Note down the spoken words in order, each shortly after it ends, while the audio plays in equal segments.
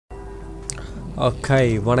Okay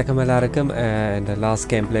வணக்கம் எல்லாருக்கும். இந்த லாஸ்ட்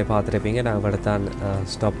கேம் பிளே பார்த்துருப்பீங்க. நான் இவ்வளோ தான்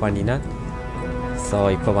ஸ்டாப் பண்ணினேன். ஸோ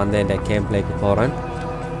இப்போ வந்து இந்த கேம் பிளேக்கு போகிறேன்.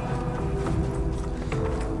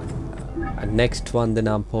 நெக்ஸ்ட் வந்து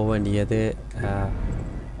நான் போக வேண்டியது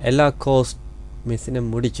எல்லா கோர்ஸ்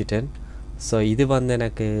மிஷினும் முடிச்சிட்டேன். ஸோ இது வந்து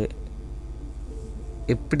எனக்கு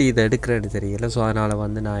எப்படி இதை எடுக்கிறேன்னு தெரியல. ஸோ அதனால்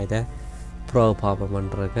வந்து நான் இதை ப்ரோ பார்ப்பேன்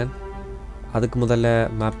பண்ணிருக்கேன். அதுக்கு முதல்ல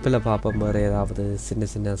மேப்பில் பார்ப்போம் வேறு ஏதாவது சின்ன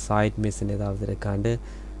சின்ன சைட் மிஷின் ஏதாவது இருக்காண்டு.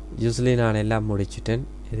 யூஸ்வலி நான் எல்லாம் முடிச்சிட்டேன்.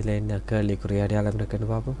 இதில் என்ன கேள்விக்குரிய அடையாளம் இருக்குன்னு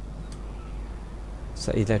பார்ப்போம். ஸோ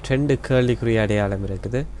இதில் 2 கேள்விக்குரிய அடையாளம்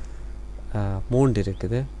இருக்குது, 3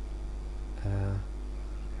 இருக்குது.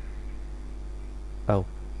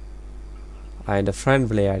 என் ஃப்ரெண்ட்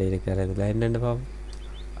விளையாடி இருக்கார். இதில் என்னென்னு பார்ப்போம்.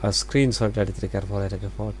 ஸ்க்ரீன்ஷாட் எடுத்திருக்கார் போல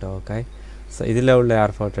இருக்குது ஃபோட்டோ. ஓகே, ஸோ இதில் உள்ள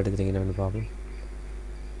யார் ஃபோட்டோ எடுத்துருக்கீங்கன்னு பார்ப்போம்.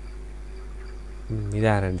 இது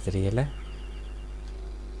யாருன்னு தெரியல.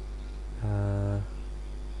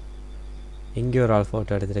 இங்கே ஒரு ஆள்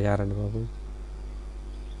ஃபோட்டோ எடுத்துருக்காருன்னு பார்ப்போம்.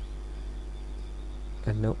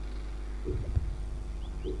 இன்னும்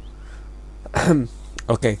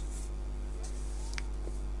ஓகே,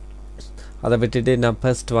 அதை விட்டுட்டு நான்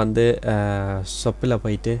ஃபர்ஸ்ட் வந்து ஷாப்பில்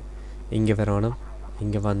போயிட்டு இங்கே வரணும்.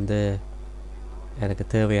 இங்கே வந்து எனக்கு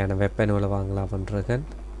தேவையான வெப்பனுகளை வாங்கலாம் பண்ணிருக்கேன்.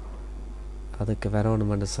 அதுக்கு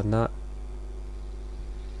வரணும்னு சொன்னால்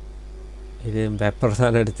இது வெப்பர்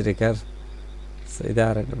தான் எடுத்திருக்கார். ஸோ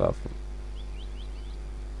இதாக ரெண்டு பார்ப்போம்.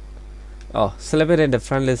 சில பேர் என்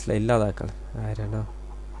ஃப்ரெண்ட் லிஸ்ட்டில் இல்லாதாக்கள் ஆயிரண்ணா.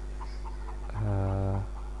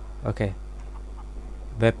 ஓகே,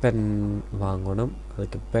 வெப்பன் வாங்கணும்.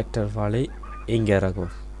 அதுக்கு பெட்டர் வழி இங்கே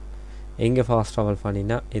இறக்கும். இங்கே ஃபாஸ்ட் ட்ராவல்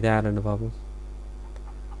பண்ணினா இது யாருன்னு பார்ப்போம்.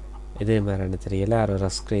 இதே மாதிரி என்ன தெரியல. யார்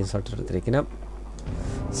ஒரு ஸ்க்ரீன்ஷாட் எடுத்துருக்கீங்கன்னா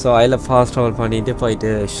ஸோ அதில் ஃபாஸ்ட் ட்ராவல் பண்ணிவிட்டு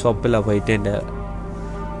போயிட்டு ஷாப்பில் போயிட்டு இந்த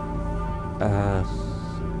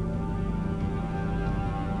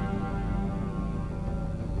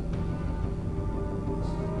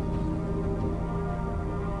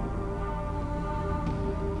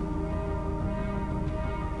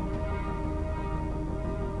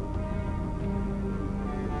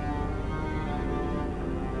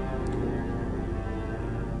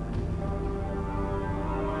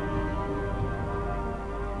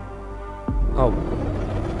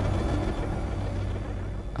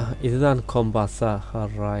இதுதான் கொம்பாஸா?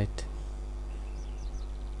 ரைட்,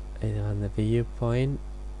 இது வந்து வியூ பாயிண்ட்.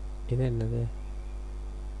 இது என்னது?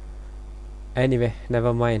 Anyway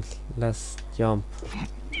never mind, let's jump.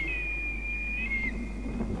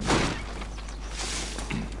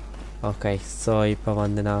 Okay, so இப்போ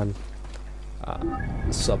வந்து நான்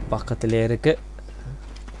பக்கத்திலே இருக்கு.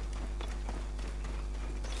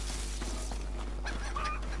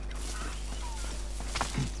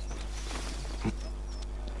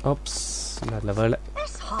 ஓப்ஸ், நல்ல வேலை.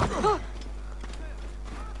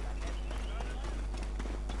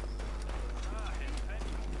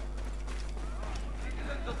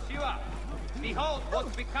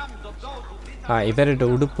 இவர்கிட்ட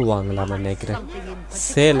உடுப்பு வாங்கலாம் நினைக்கிறேன்.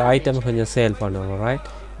 சேல் ஐட்டம் கொஞ்சம் சேல் பண்ணுவோம். ரைட்,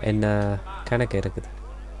 என்ன கணக்கு இருக்குது.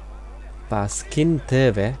 ஸ்கின்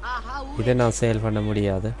தேவை, இதை நான் சேல் பண்ண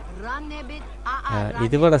முடியாது.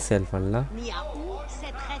 இதுவோட சேல் பண்ணலாம்.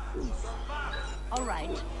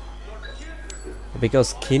 பிகாஸ்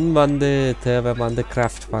ஸ்கின் வந்து தேவை வந்து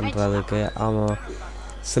கிராஃப்ட் பண்ணுறதுக்கு. ஆமாம்,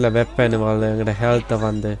 சில வெப்பன் எங்களோட ஹெல்த்தை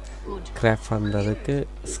வந்து கிராஃப்ட் பண்ணுறதுக்கு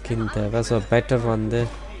ஸ்கின் தேவை. ஸோ பெட்டர் வந்து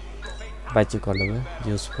வச்சுக்கொள்ளுங்க,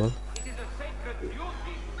 யூஸ்ஃபுல்.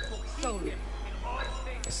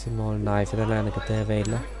 ஸ்மால் நைஃப் இதெல்லாம் எனக்கு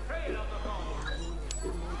தேவையில்லை.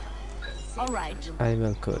 I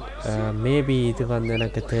will good. மேபி இது வந்து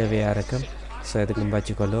எனக்கு தேவையாக இருக்கும். ஸோ இதுக்கும்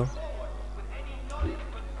வச்சுக்கொள்ளும்.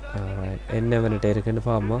 என்ன வந்துட்டு இருக்குன்னு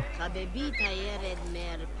பாப்போமா.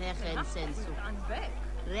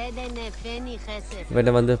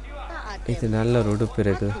 இவன் வந்து இது நல்ல ஒரு உடுப்பு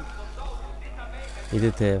இருக்கு. இது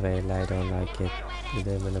தேவையில்லை. I don't like it.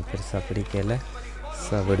 இது எனக்கு பெருசாக பிடிக்கல.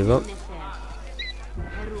 ஸோ விடுவோம்,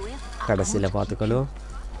 கடைசியில் பார்த்துக்கொள்வோம்.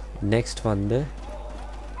 நெக்ஸ்ட் வந்து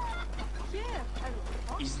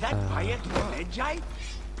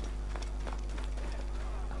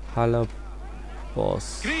ஹலோ பாஸ்.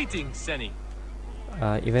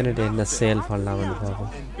 இவன்கிட்ட என்ன சேல் பண்ணலாம்னு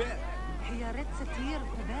பார்ப்போம்.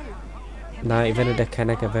 நான் இவன்கிட்ட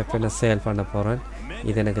கணக்கு வெப்பனை சேல் பண்ண போகிறேன்.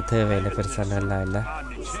 இது எனக்கு தேவையில்லை, பெருசாக நல்லா இல்லை.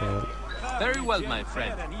 சேல்.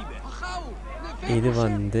 இது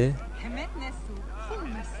வந்து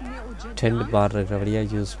 10 பார்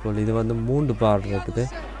இருக்கிறபடியாக யூஸ்ஃபுல். இது வந்து 3 பார் இருக்குது.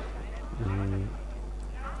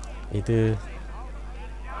 இது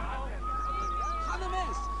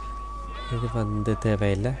இது வந்து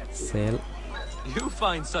தேவையில்லை, sale. You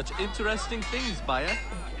find such interesting things, buyer.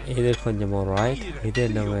 இது கொஞ்சம் alright. இது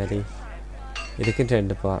என்ன மாதிரி இதுக்கு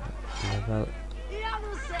 2 பார் level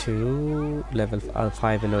 2 level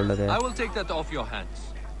 5 ல உள்ளது. I will take that off your hands.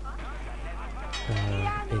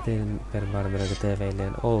 இது பெரும்பாலும் எனக்கு தேவையில்லை.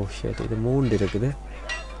 ஓ ஷிட், இது 3 இருக்குது.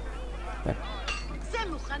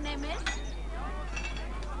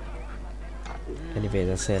 anyway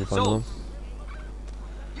இதை சேல் பண்ணுவோம்.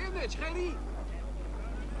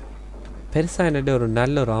 பெருசாக என்னட்டு ஒரு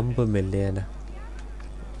நல்ல ஒரு அம்பும் இல்லையாண்ணா.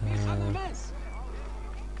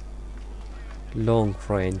 லாங்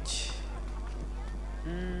ஃப்ரெஞ்ச்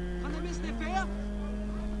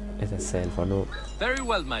இதை சேல் பண்ணுவோம். Very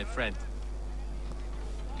well, my friend.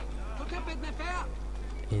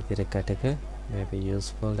 இது இருக்கட்டுக்கு மேபி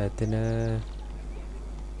யூஸ்ஃபுல் எத்தனை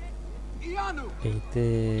இது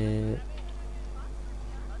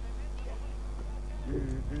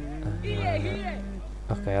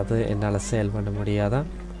ஓகே, அது என்னால் சேல் பண்ண முடியாதான்.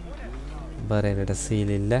 வேறு என்னோட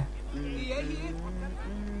சீல் இல்லை.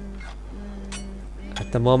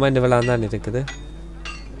 அட் த மோமெண்ட் இவ்வளோ தான் இருக்குது.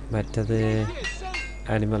 மற்றது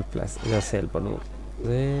அனிமல் ப்ளஸ் இதை சேல் பண்ணுவோம்.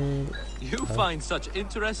 You find such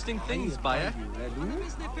interesting things, buyer.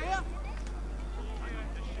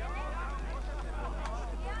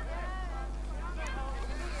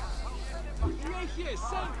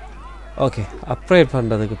 Okay, upgrade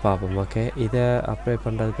பண்ணுறதுக்கு பார்ப்போம். ஓகே, இதை அப்கிரேட்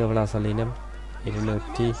பண்ணுறதுக்கு எவ்வளோ சொல்லினோம்?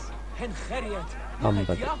 250.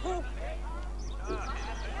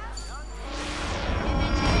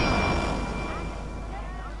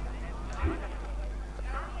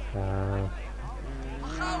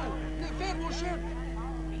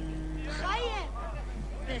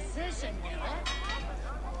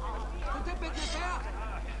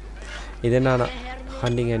 இது நான்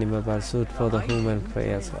hunting animal bar suit for the human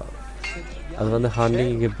prayers. அது வந்து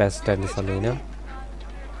ஹண்டிங்க்கு பெஸ்ட்டுன்னு சொன்னீங்கன்னா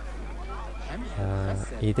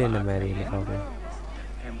இது என்ன மாதிரி பார்ப்போம்.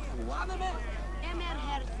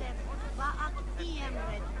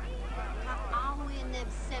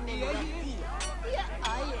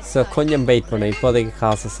 ஸோ கொஞ்சம் வெயிட் பண்ணும். இப்போதைக்கு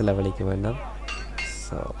காசு செலவழிக்க வேண்டாம்.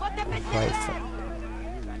 ஸோ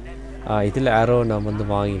இதில் அரோ நான் வந்து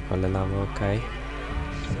வாங்கி கொள்ளலாம். ஓகே,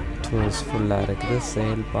 டூல்ஸ் ஃபுல்லாக இருக்குது.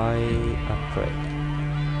 சேல் பாய் அப்கிரேட்.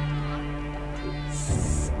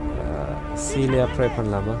 சீலே அப்கிரேட்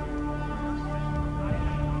பண்ணலாமா?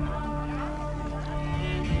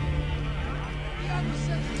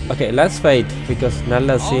 ஓகே, லெட்ஸ் வெயிட் பிகாஸ்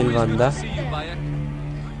நல்ல சீல் வந்தால்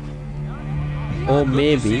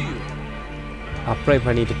மேபி அப்ளை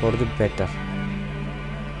பண்ணிட்டு போகிறது பெட்டர்.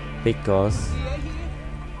 பிகாஸ்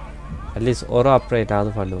அட்லீஸ்ட் ஒரு அப்ரேட்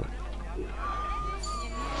ஆகுது பண்ணுவோம்.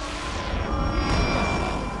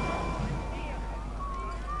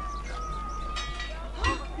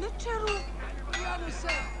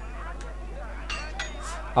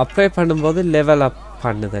 அப்ளை பண்ணும்போது லெவல் அப்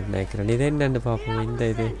பண்ணுதுன்னு நினைக்கிறேன். இது என்னன்னு பார்ப்போம். இந்த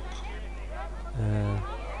இது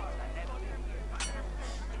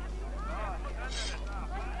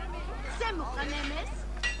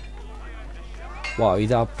வா,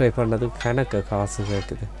 இது அப்ளை பண்ணதுக்கு கணக்கு காசு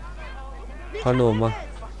கேட்குது. பண்ணுவோமா?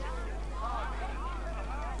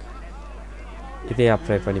 இதே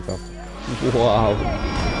அப்ளை பண்ணி பார்ப்போம். Wow,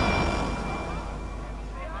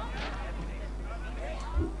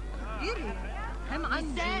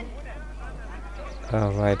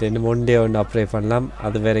 right. இன்னும் ஒன்றே ஒன்று அப்ளை பண்ணலாம்.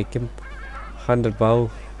 அது வரைக்கும் 100 பாவ்.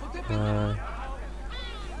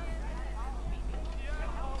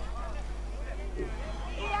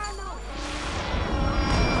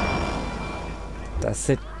 That's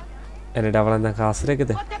it. என்னோட அவ்வளோதான் காசு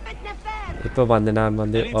இருக்குது. இப்போ வந்து நான்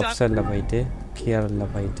வந்து ஆப்ஷனில் போயிட்டு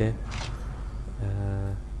கியரில் போயிட்டு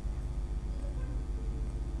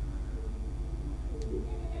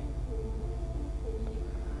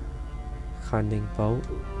ஹண்டிங் பவ்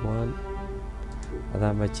 1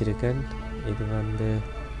 அதான் வச்சிருக்கேன். இது வந்து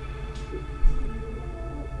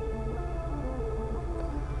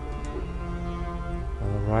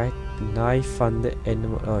ரைட். நைஃப் வந்து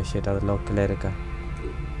என்ன ஷிட், அது லோக்கலில் இருக்கா?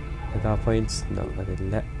 ஏதாவது பாயிண்ட்ஸ்? அது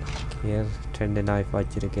இல்லை. கியர் 2 நைஃப்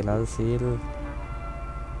வச்சிருக்கேன். அது சீல்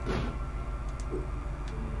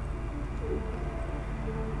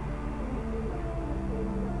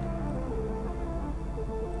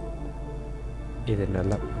இது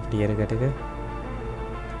நல்லா இப்படி இருக்கட்டுக்கு.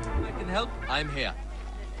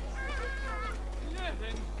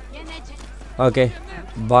 ஓகே,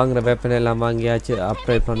 வாங்குற வெப்பன் எல்லாம் வாங்கியாச்சு.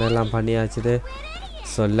 அப்கிரேட் பண்ண எல்லாம் பண்ணியாச்சுது.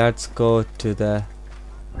 So let's go to the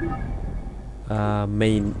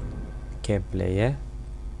main game பிளேயே.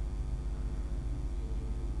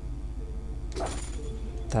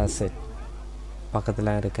 That's it.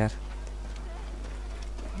 பக்கத்தில் இருக்கார்.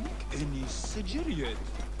 Any Sigiriad?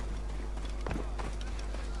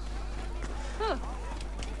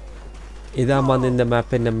 இதான் வந்து இந்த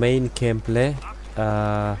மேப் இந்த மெயின் கேம்பில்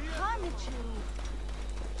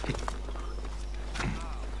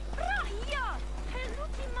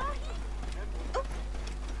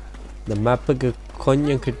இந்த மேப்புக்கு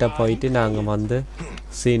கொஞ்சம் கிட்ட போயிட்டு நாங்கள் வந்து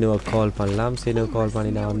சீனுவை கால் பண்ணலாம். சீனுவை கால்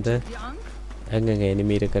பண்ணி நான் வந்து எங்கெங்கே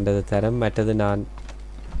எனிமி இருக்குன்றது தரேன். மற்றது நான்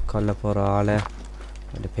கொல்ல போகிற ஆளை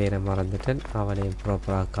அந்த பேரை மறந்துட்டேன், அவனையும்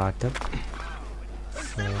ப்ராப்பராக காட்டும்.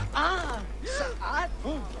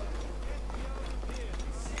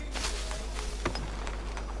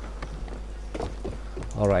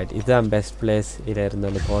 ஆல்ரைட், இதுதான் பெஸ்ட் பிளேஸ். இதில் இருந்து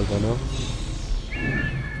வந்து கால் பண்ணுவோம்.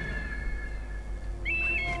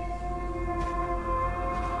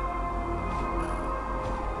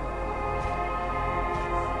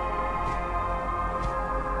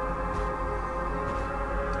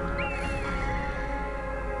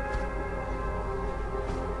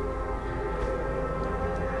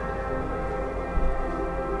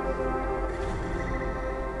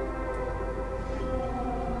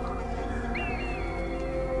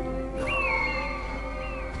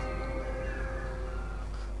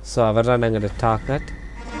 ஸோ அவர் தான் எங்களோட டார்கெட்.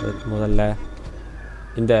 அதுக்கு முதல்ல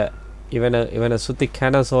இந்த இவனை சுற்றி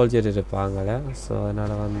கேன சோல்ஜர் இருப்பாங்களே. ஸோ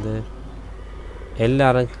அதனால் வந்து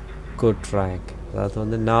எல்லோரும் குட் ரேங்க், அதாவது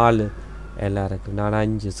வந்து 4 எல்லாருக்கும், நான்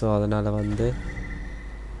 5. ஸோ அதனால் வந்து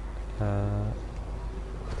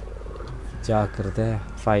ஜாக்கிரதை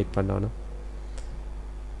ஃபைட் பண்ணணும்.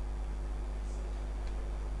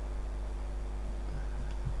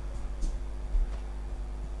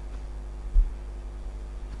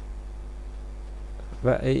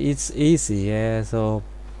 It's easy. ஸோ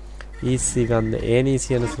ஈஸி வந்து ஏன்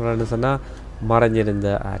ஈஸின்னு சொல்கிறேன்னு சொன்னால் மறைஞ்சிருந்த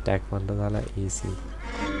அட்டாக் பண்ணுறதால ஈஸி.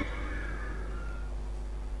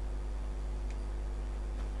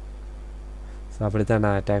 ஸோ அப்படி தான்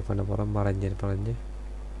நான் அட்டாக் பண்ண போகிறேன், மறைஞ்சு.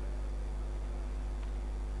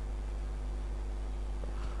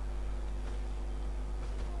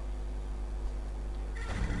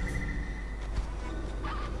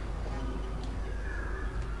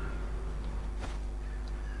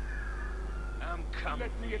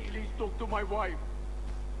 Let me at least talk to my wife.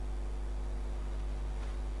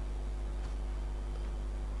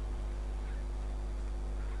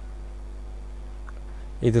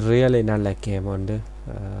 இது ரியலி நல்ல கேம் உண்டு,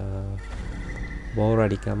 போர்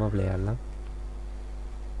அடிக்காமல் விளையாடலாம்.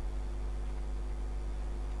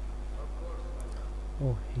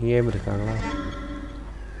 ஓ, இங்கேயும் இருக்காங்களா?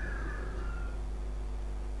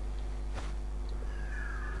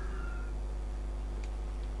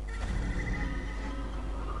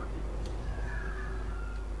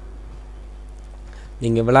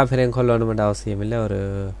 நீங்கள் இவ்வளோ பேரையும் கொல்லணுமென்ற அவசியம் இல்லை. ஒரு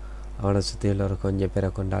அவனை சுற்றியில் ஒரு கொஞ்சம் பேரை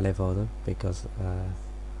கொண்டாலே போதும். Because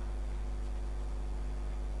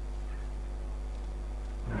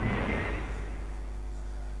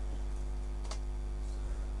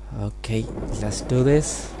okay, let's to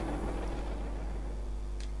this.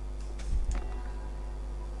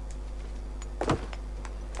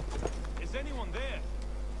 Is anyone there?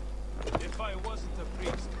 If I wasn't a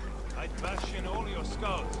priest, I'd bash in all your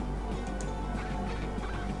skulls.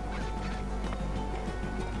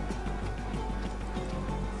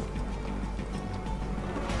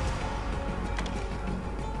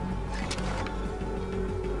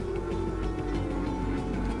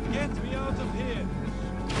 Get me out of here!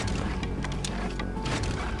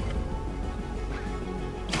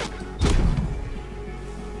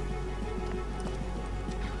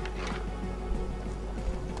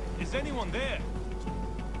 Is anyone there?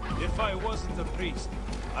 If I wasn't a priest,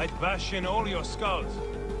 I'd bash in all your skulls.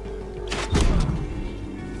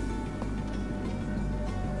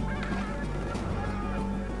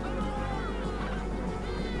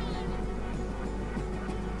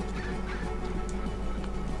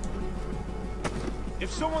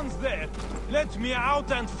 If someone's there, let me out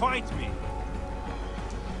and fight me.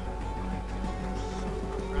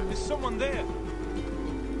 Is someone there?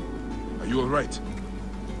 Are you all right?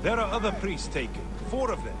 There are other priests taken. 4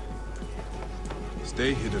 of them.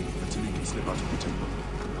 Stay hidden until you can slip out of the temple.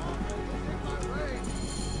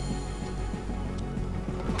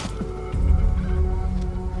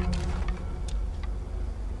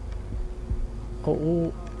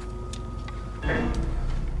 Oh.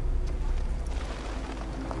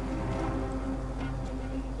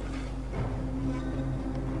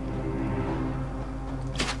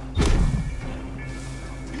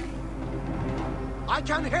 I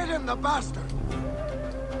can hit him, the bastard!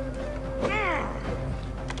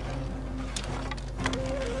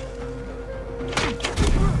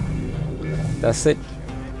 That's it.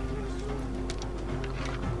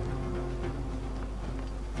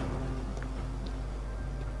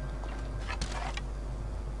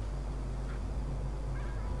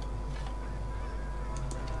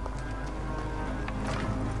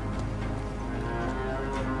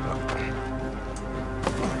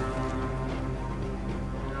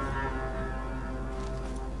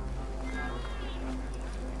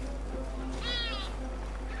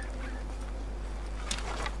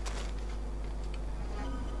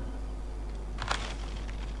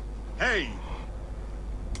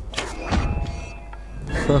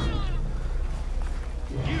 Give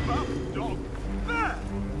up, dog. There.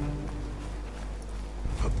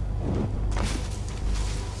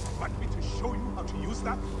 Want me to show you how to use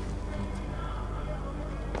that?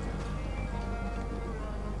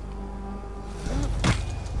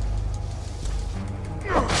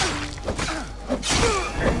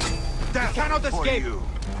 You cannot escape. You.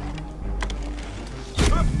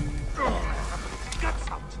 Guts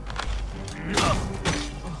out.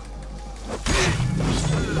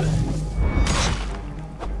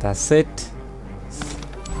 That's it.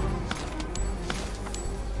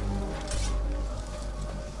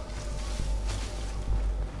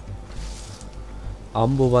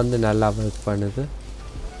 அம்பு வந்து நல்லா work பண்ணுது.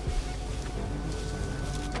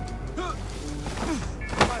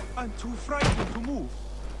 I'm too frightened to move.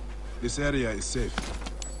 This area is safe.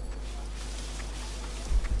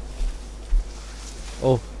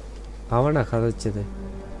 ஓ அவனா கதைச்சது.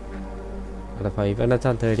 அடப்பா இவனை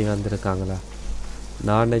தான் தேடி வந்திருக்காங்களா?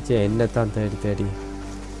 நான் நினச்சேன் என்ன தான் தேடி தேடி.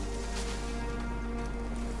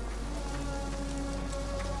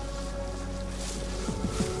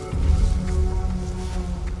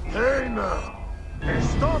 Hey now!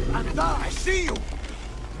 Stop and die! I see you!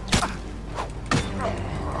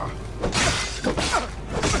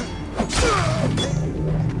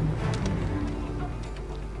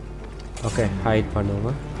 Okay height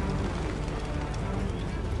பண்ணுவோம்.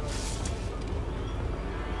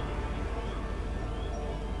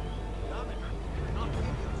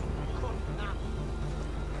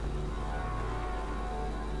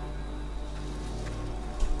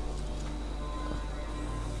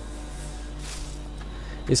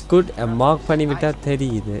 இட்ஸ் குட் மார்க் பண்ணிவிட்டா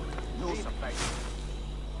தெரியுது.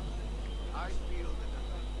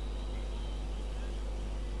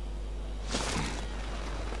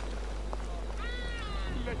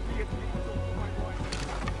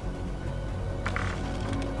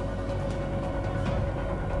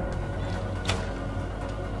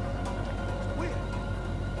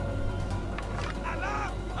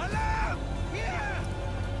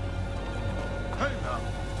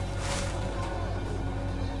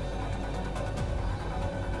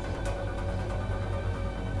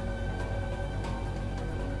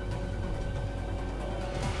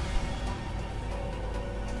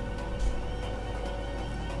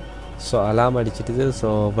 ஸோ அலாம் அடிச்சிட்டுது. ஸோ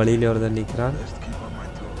வழியில் ஒருத்தர் நிற்கிறான்.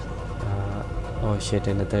 ஓ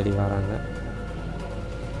ஷேட் என்ன தேடி வராங்க.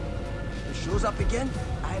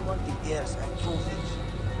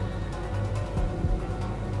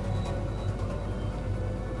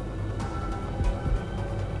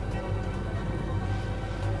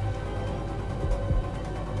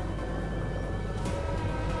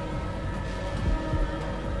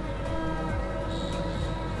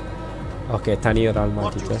 Okay, tani or all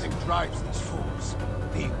What do you think drives these fools?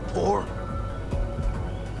 Being poor?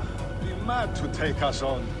 Be mad to take us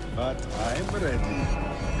on, but I'm ready.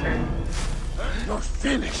 You're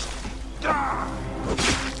finished.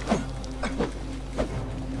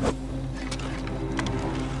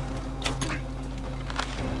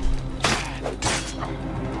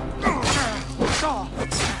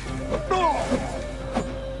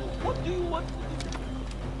 What do you want?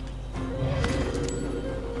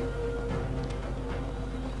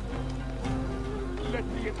 Let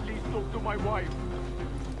me at least talk to my wife.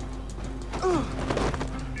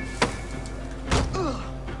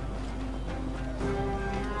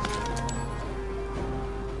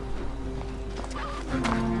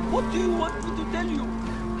 What do you want me to tell you?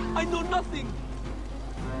 I know nothing.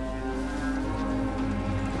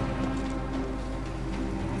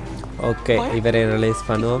 Okay, இவரை release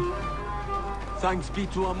பண்ணுவோம். Thanks be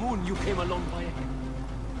to Amun, you came along by it.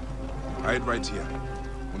 Hide right here.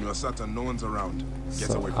 When you are certain no one's around, get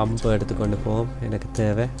so away from it. அம்பு எடுத்துக்கொண்டு போவோம். எனக்கு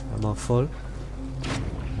தேவை அம்மா full.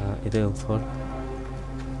 இதுவும் full.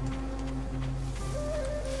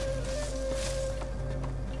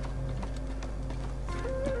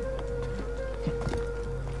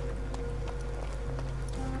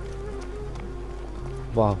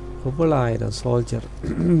 வா இவ்வளோ 1000 soldier.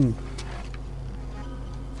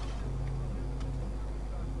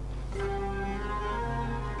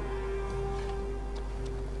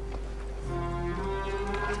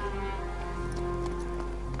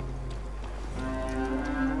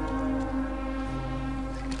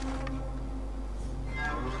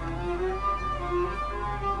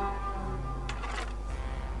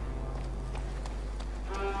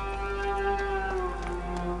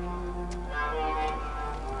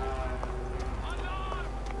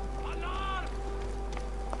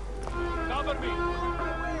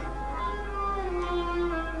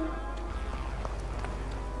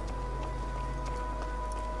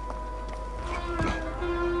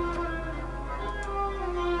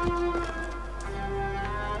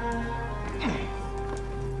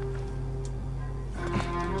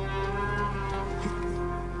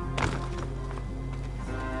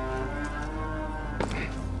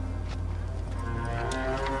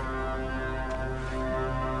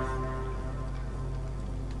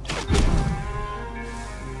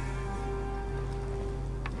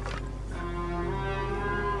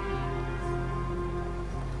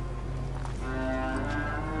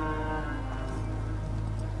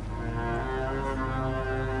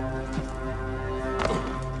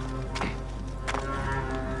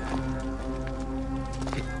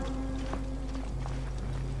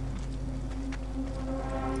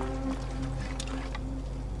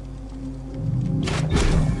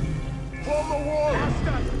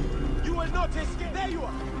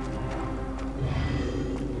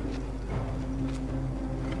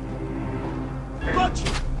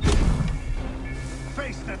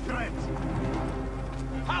 threat?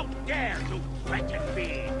 How dare you threaten me?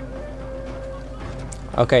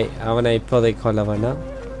 Okay, அவனை இப்போதைக்கு கொல்ல வேண்டாம்.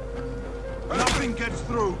 Nothing gets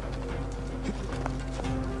through.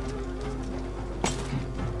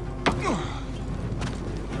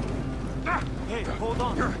 Hey, hold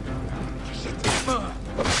on.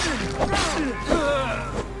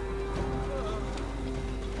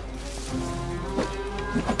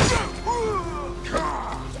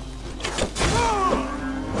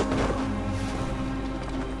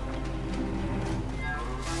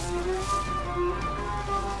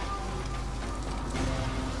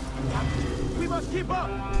 We must keep up.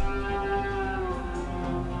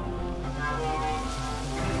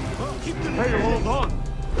 Keep the hey, hold on.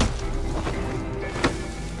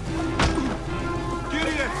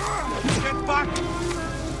 Gideon, get back.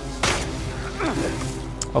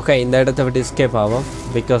 Okay, இந்த இடத்த விட்டு எஸ்கேப் ஆகும்.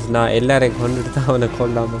 பிகாஸ் நான் எல்லாரையும் கொண்டுட்டு தான் அவனை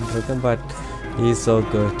கொல்லாமல் இருக்கேன். But is so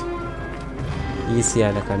good.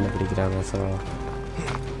 ஈஸியாக என்னை கண்டுபிடிக்கிறாங்க. ஸோ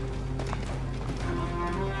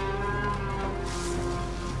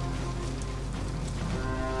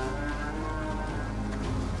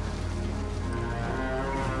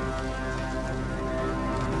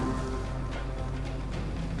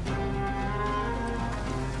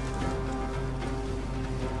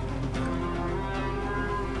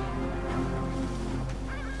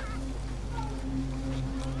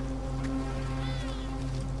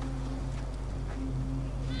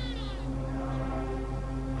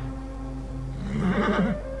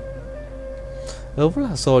எவ்வளோ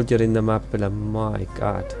சோல்ஜர் இந்த மேப்பில்? My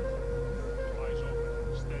God.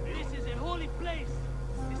 This is a holy place,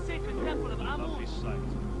 the sacred temple of Amun.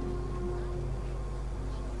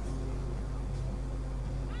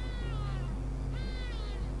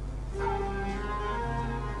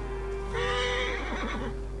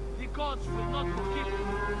 The gods will not forgive you.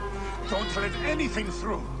 Don't let anything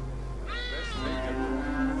through.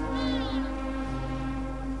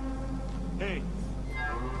 Hey,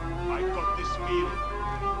 I got this meal.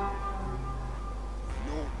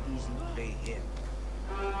 No easy prey here.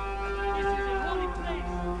 This is a holy place,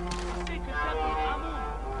 the sacred temple of Amun.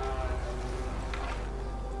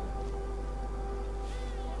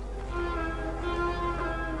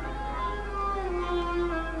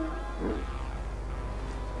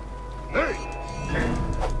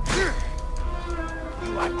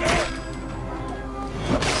 You are dead.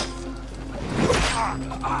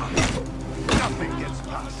 Nothing gets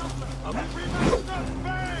past.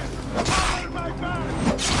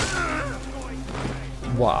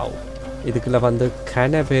 Wow, இதுக்குள்ளே வந்து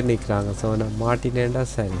கன பேர் நிற்கிறாங்க. So நான் மாட்டினேன்டா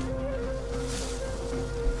சரி.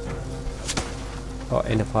 ஓ,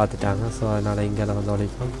 என்னை பார்த்துட்டாங்க. So அதனால் இங்கே வந்து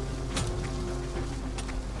ஒழிப்போம்.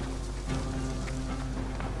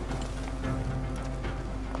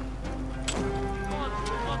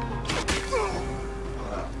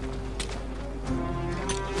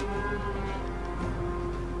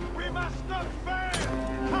 We must not fail.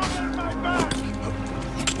 Cover my back.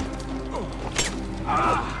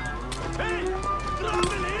 Hey,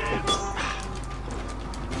 trouble here.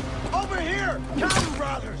 Over here, come,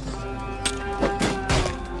 brothers.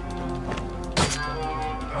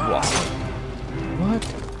 What,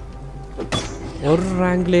 ஒரு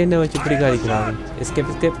ரேங்க்லேயே என்ன வச்சு இப்படி காணிக்கிறாங்க.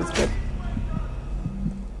 Escape escape escape.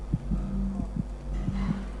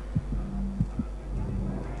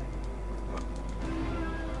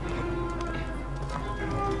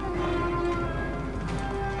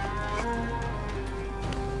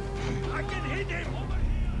 I can hit him over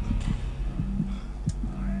here.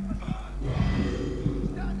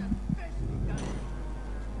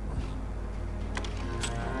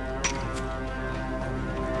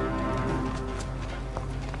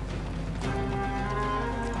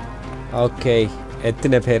 Okay,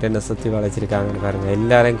 எத்தனை பேர் என்ன சுற்றி வளைச்சிருக்காங்கன்னு பாருங்கள்.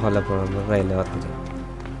 எல்லாரையும் கொல்ல போகணும். ரயிலில் வந்துட்டு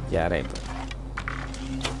யாரையும் இப்போ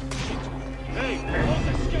Hey, don't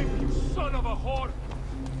escape, you son of a whore!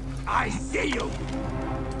 I see you.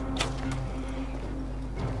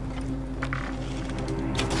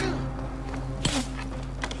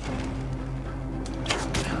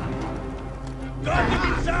 Got him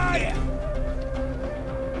inside.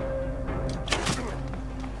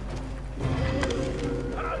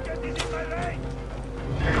 I'll get this in my range.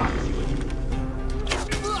 Got you.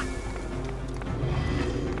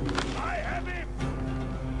 I have him.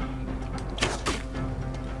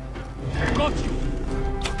 Got you!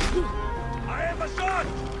 I have a shot.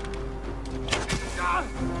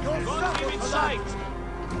 You're Got him in sight!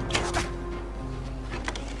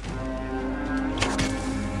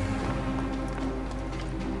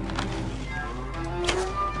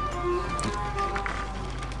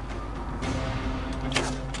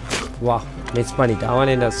 Wow, miss பண்ணிட்டேன்.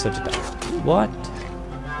 அவன் என்ன சுட்டுட்டான். What?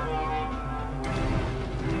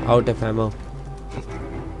 Out of ammo.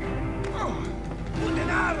 Put an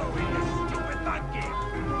arrow in this stupid monkey!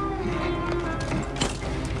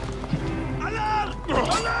 Alarm!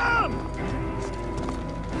 Alarm!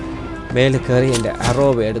 மேலே கறி இந்த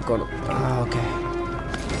arrow-வை எடுக்கணும். Okay.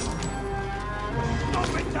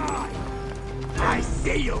 Stop and die! I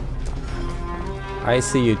see you! I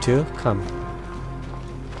see you too. Come.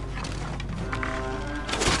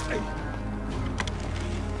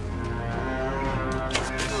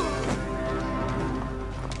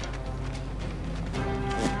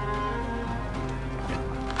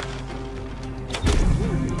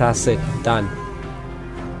 That's it. Done.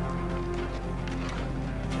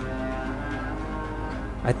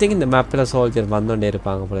 I think இந்த மேப்பில் soldier வந்துட்டே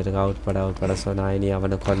இருப்பாங்க போல இருக்கு. அவுட் பட ஸோ நான் இனி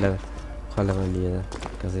அவனை கொல்ல வேண்டியது.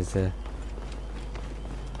 Because it's a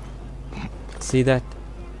see that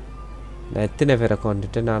நான் எத்தனை பேரை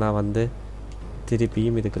கொண்டுட்டு நானாக வந்து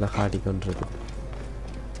திருப்பியும் இதுக்குள்ளே காட்டிக்கொண்டிருக்கு.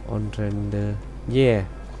 1 2 ஏ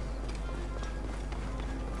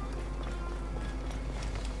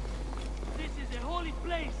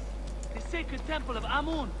Sacred temple of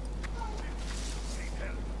Amun.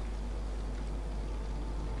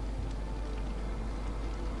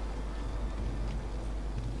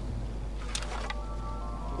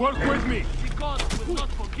 Work with me! The gods will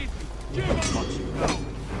not forgive you. Give up what you know!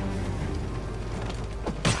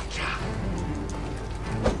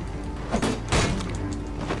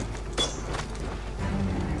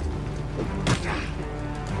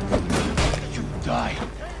 You die!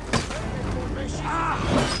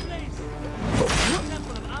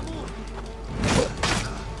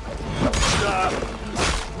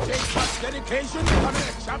 Take much dedication becoming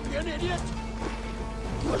a champion, idiot!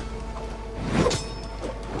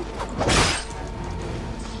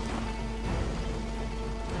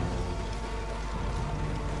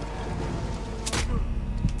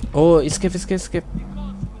 Oh, escape.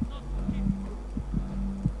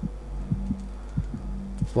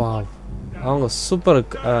 Wow. அவங்க super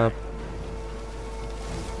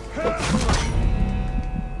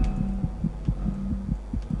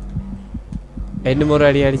இன்னும் ஒரு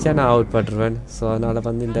அடி அடித்தா நான் out பட்டுருவேன். So அதனால்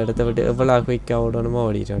வந்து இந்த இடத்த விட்டு எவ்வளோ குயிக்காக ஓடணுமோ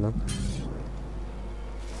ஓடிட்டேன்.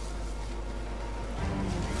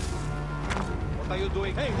 What are you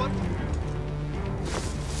doing? Hey, what?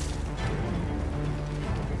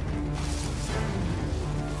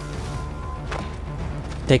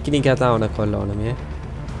 டெக்னிக்காக தான் அவனை கொல்லணுமே.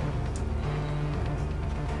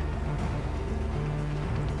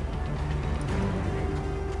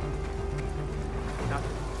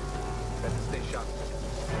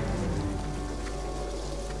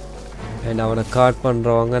 அண்ட் அவனை காட்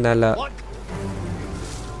பண்ணுறவங்க நல்லா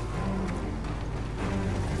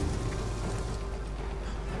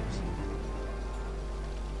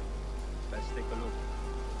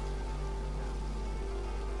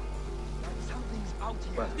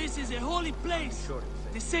This is a holy place,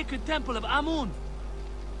 the sacred temple of Amun.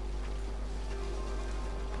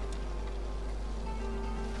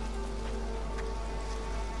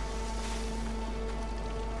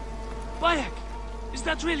 Bayek, is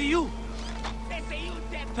that really you?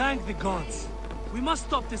 Thank the gods. We must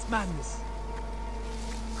stop this madness.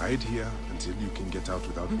 Hide here until you can get out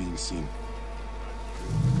without being seen.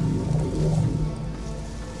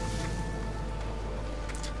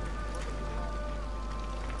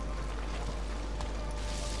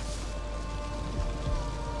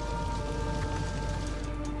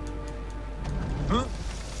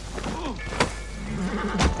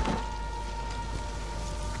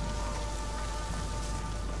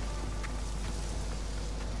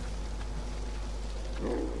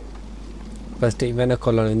 First இவனை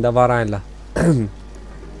கொல்லணும். இந்த வாரம் இல்லை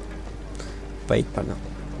wait பண்ணோம்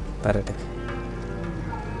பரட்டுக்கு.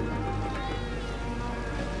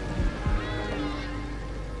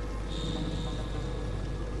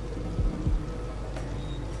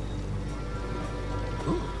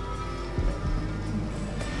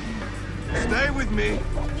 Stay with me.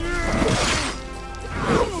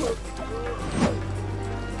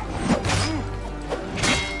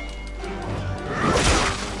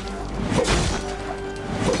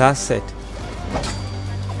 That's it.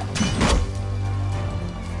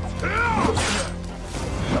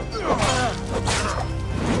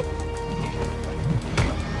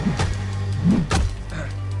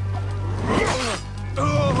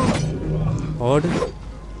 Odd.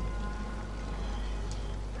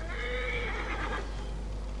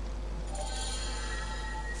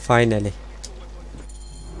 Finally.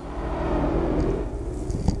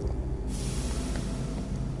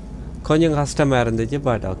 கொஞ்சம் கஷ்டமாக இருந்துச்சு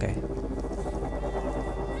but okay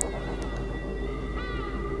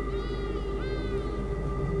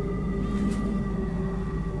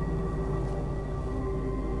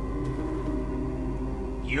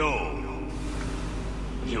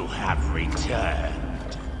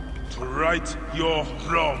right your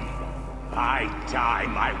wrong. I die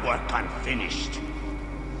my work unfinished.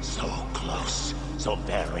 So close, so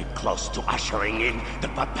very close to ushering in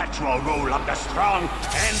the perpetual rule of the strong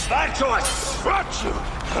and virtuous. Virtue!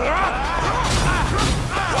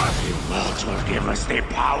 What will give us the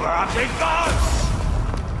power of the gods?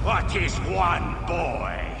 What is one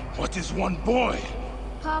boy? What is one boy?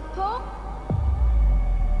 Papa?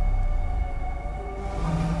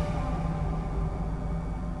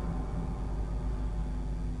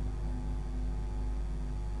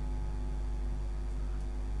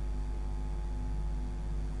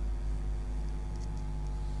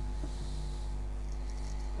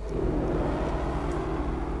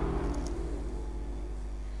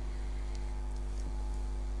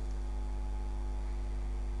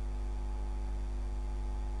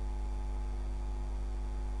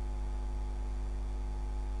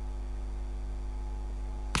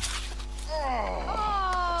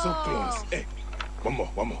 So close. Hey,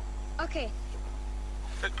 one more. Okay.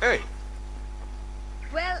 Hey.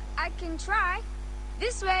 Well, I can try.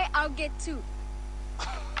 This way, I'll get two.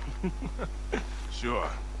 Sure.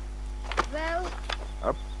 Well,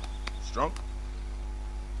 Up. Strong.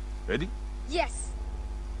 Ready? yes.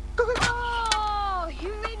 Oh,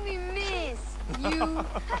 you made me miss. You.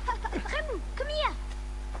 Remu, come here.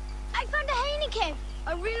 I found a hyena cave.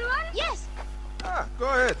 A real one? Yes. Go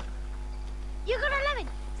ahead. You're gonna love it.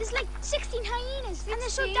 There's like 16 hyenas, and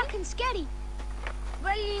they're so dark and scary.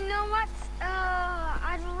 Well, you know what?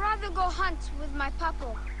 I'd rather go hunt with my papa.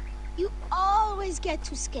 You always get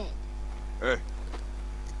too scared.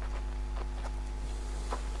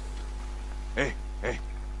 Hey. Hey.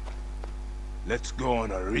 Let's go on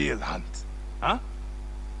a real hunt. Huh?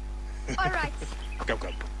 All right.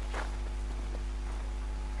 Come.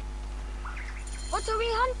 What are we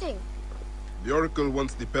hunting? The Oracle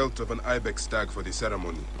wants the pelt of an ibex stag for the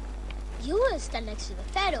ceremony. You will stand next to the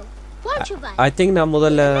pharaoh, won't you, Vine? I think நான்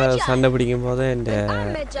முதல்ல சண்டை பிடிக்கும் போது இந்த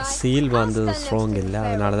seal வந்து strong இல்லை,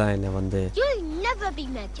 அதனால தான் என்னை வந்து You'll never be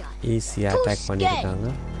Magi. ஈஸியாக அட்டாக் பண்ணியிருக்காங்க.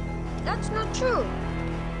 That's not true.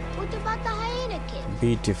 What about the hyena kid?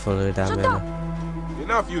 Beautiful damage.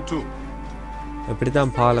 Enough, you two. இப்படி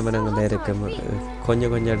தான் பாலமரங்கள் இருக்கும்,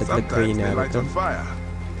 கொஞ்சம் இடத்துல Sometimes க்ரீனாக they light on இருக்கும். fire.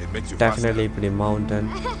 It makes you definitely faster. இப்படி mountain.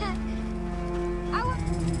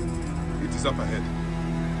 It is up ahead.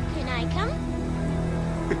 Can I come?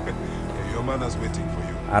 Your mother's waiting for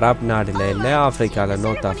you. Arab நாடுல இல்லை, ஆஃப்ரிக்காவில்,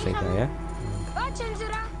 north Africa.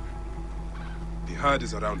 The herd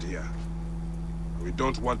is around here. We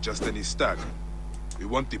don't want just any stag. We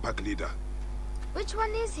want the pack leader. Which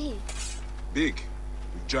one is he? Big,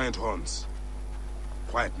 with giant horns.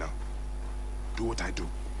 Quiet now. Do what I do.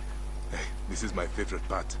 Hey, this is my favorite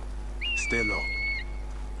part. Stay low.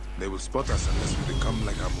 They will spot us unless we become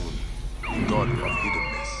like our moon, the god of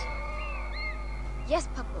hiddenness. Yes,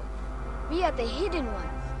 Papa. We are the hidden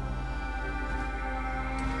ones.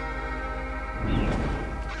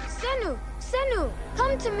 Senu,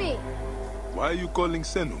 come to me. Why are you calling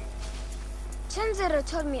Senu? Chenzera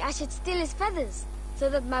told me I should steal his feathers, so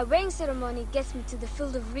that my weighing ceremony gets me to the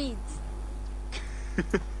field of reeds.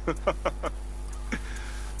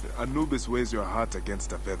 Anubis weighs your heart against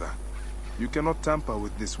a feather. You cannot tamper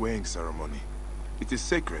with this weighing ceremony. It is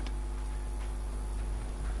sacred.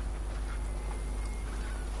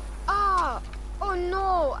 Oh no,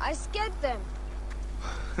 I scared them.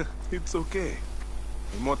 It's okay.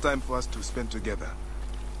 More time for us to spend together.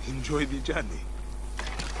 Enjoy the journey.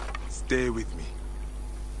 Stay with me.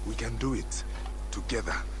 We can do it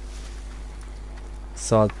together.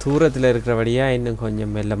 So தூரத்தில் இருக்கிறபடியாக இன்னும்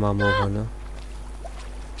கொஞ்சம் மெல்லமாக போகணும்.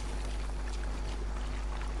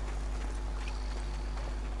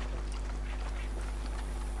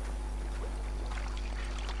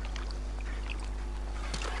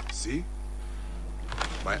 See?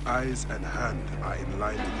 My eyes and hand are in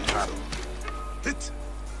line with the arrow. Hit!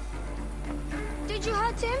 Did you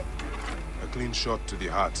hurt him? A clean shot to the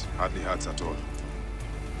heart hardly hurts at all.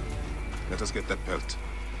 Let us get that pelt.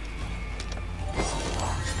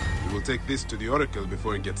 We will take this to the Oracle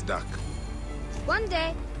before it gets dark. One day,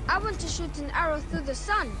 I want to shoot an arrow through the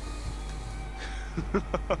sun.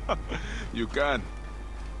 You can.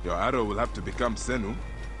 Your arrow will have to become Senu.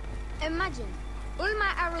 Imagine, all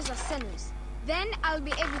my arrows are Senus. Then I'll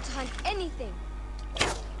be able to hunt anything.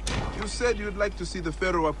 You said you'd like to see the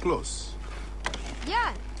Pharaoh up close. Yeah.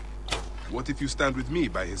 What if you stand with me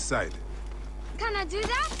by his side? Can I do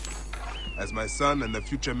that? As my son and the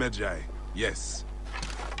future Magi, yes.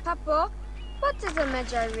 Papa, what is a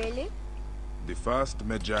Magi really? The first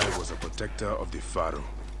Magi was a protector of the Pharaoh.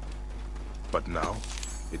 But now,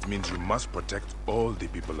 it means you must protect all the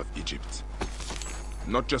people of Egypt.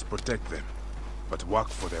 Not just protect them, but work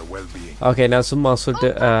for their well-being. Okay, நான் சும்மா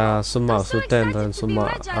சுட்டேன் சும்மா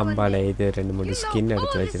அம்பால இது 2-3 skin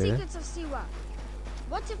எடுத்து வச்சிருக்கேன்.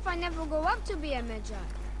 What if I never go up to be a Magi?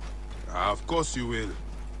 Of course you will.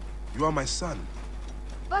 You are my son.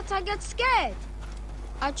 But I get scared.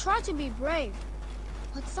 I try to be brave,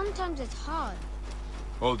 but sometimes it's hard.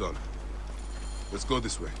 Hold on. Let's go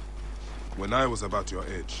this way. When I was about your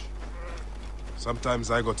age, sometimes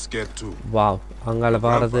I got scared too. Wow, அங்கால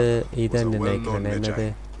வரது இதன்னு நினைக்கிறேன் என்னது.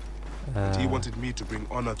 He wanted me to bring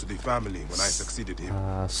honor to the family when I succeeded him.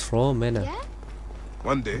 Slow minute. Yeah?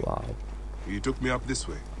 One day, Wow. he took me up this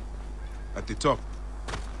way. At the top,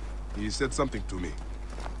 he said something to me.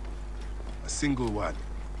 A single word.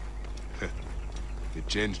 It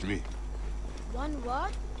changed me. One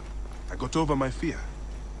word? I got over my fear.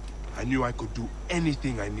 I knew I could do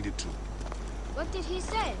anything I needed to. What did he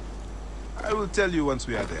say? I will tell you once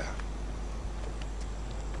we are there.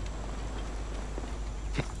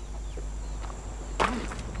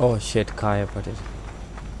 Oh shit, காயப்பட்டது.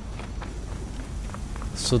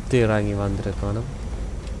 சுத்தி இறங்கி வந்திருக்கானு.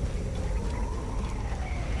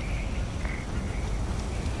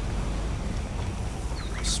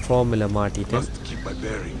 ஸ்ட்ராமில் மாட்டிட்டேன். Must keep my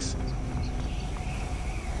bearings.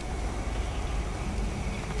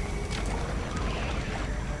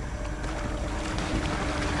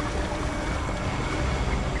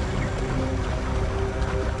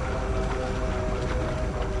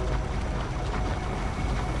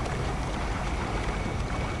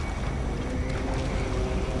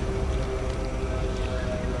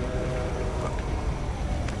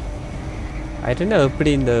 I don't know எப்படி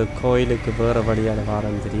இந்த கோயிலுக்கு வேற வழியால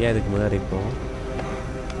வரணும் தெரியும். அதுக்கு முன்னாடி இப்போ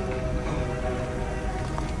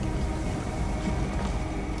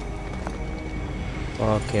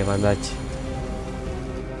ஓகே வந்தாச்சு.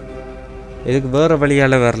 இதுக்கு வேற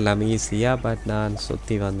வழியால வரலாம் ஈஸியா, பட் நான்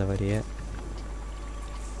சுத்தி வந்த வழியே.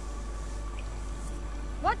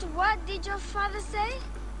 What word did your father say?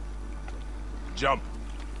 Jump.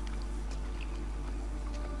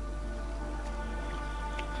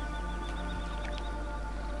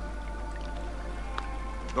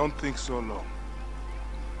 Don't think so long.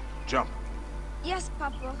 Jump. Yes,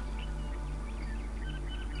 Papa.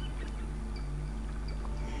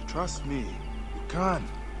 Trust me. You can.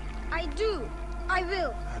 I do. I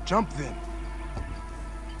will. Jump then.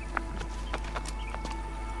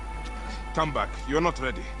 Come back. You're not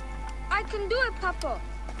ready. I can do it, Papa.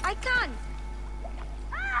 I can.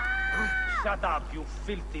 Shut up, you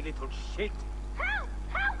filthy little shit! Help!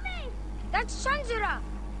 Help me! That's Shanjira.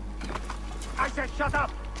 I said shut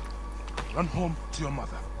up! Run home to your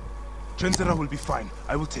mother. Genzera will be fine.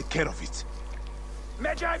 I will take care of it.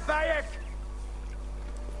 Magi Bayek!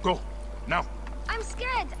 Go. Now. I'm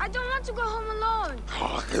scared. I don't want to go home alone.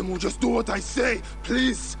 Emu, just do what I say.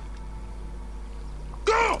 Please.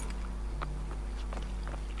 Go!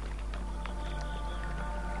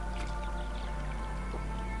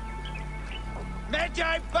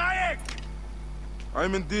 Magi Bayek!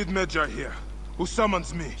 I'm indeed Magi here. Who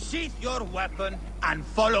summons me? Sheath your weapon and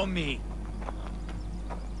follow me.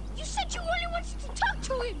 You said you only wanted to talk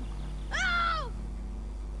to him. Oh!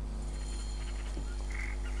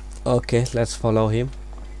 Okay, let's follow him.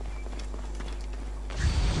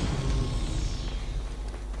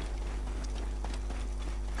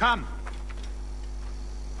 Come.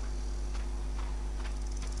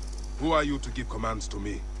 Who are you to give commands to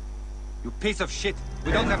me? You piece of shit.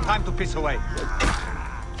 We don't have time to piss away.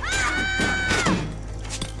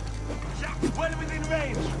 Well within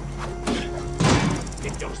range.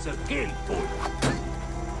 Get yourself killed, fool.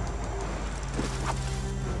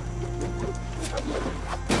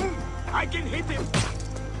 I can hit him.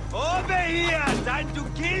 Over here. Time to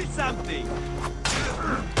kill something.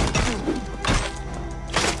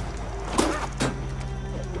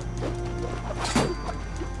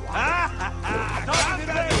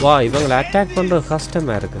 வா இவங்களை attack பண்றது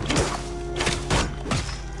கஷ்டமா இருக்கு.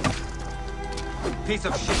 Piece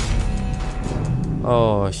of shit.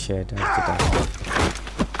 Oh shit.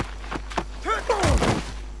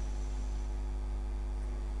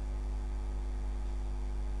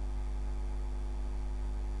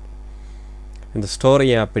 இந்த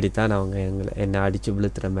ஸ்டோரியை அப்படித்தான் அவங்க என்னை அடிச்சு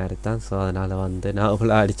விழுத்துற மாதிரி தான். ஸோ அதனால நான்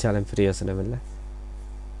அவ்வளோ அடித்தாலும் பிரயோசனம் இல்லை.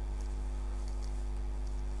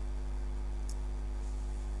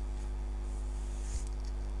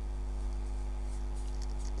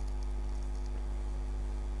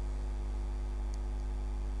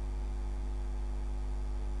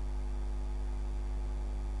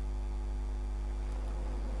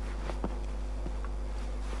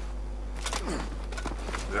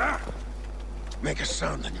 Make a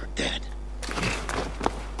sound and you're dead.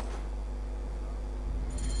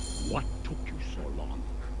 What took you so long?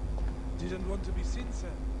 Didn't want to be seen,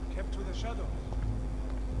 sir. Kept to the shadows.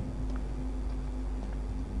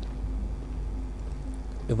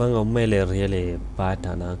 இவங்க உண்மையிலே ரியலி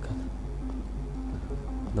பேட்டானாக்க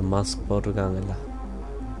இந்த mask போட்டிருக்காங்கல்ல.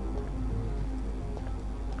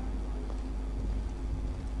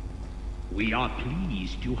 We are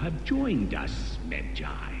pleased you have joined us,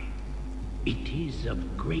 Medjai. It is of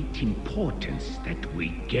great importance that we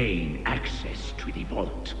gain access to the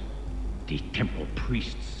vault. The temple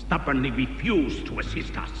priests stubbornly refuse to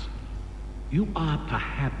assist us. You are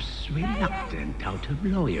perhaps reluctant out of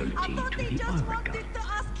loyalty to the Oracle.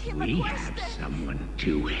 We have someone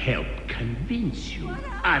to help convince you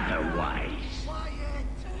otherwise.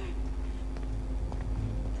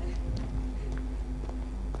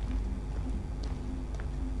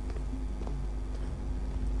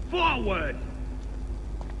 Forward!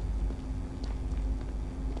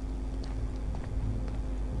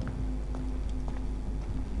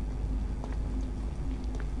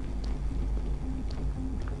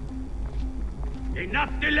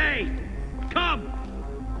 Enough delay! Come!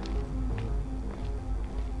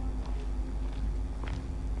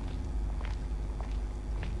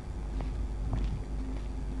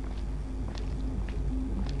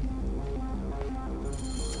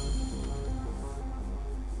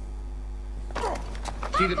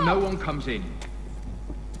 See that no one comes in.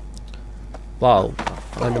 Wow,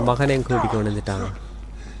 அந்த மகனையும் கூட்டிட்டு வந்துட்டாங்க.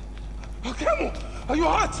 Camel, are you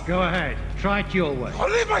hurt? Go ahead. Try it your way.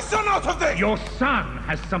 I'll leave my son out of this! Your son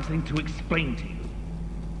has something to explain to you.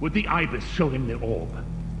 Would the ibis show him the orb?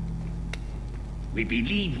 We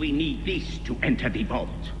believe we need this to enter the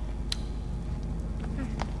vault.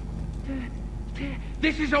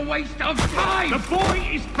 This is a waste of time! The boy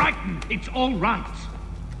is frightened. It's all right.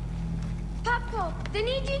 Papa, they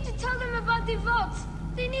need you to tell them about the vault.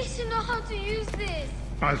 They need to know how to use this.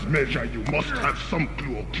 As measure, you must have some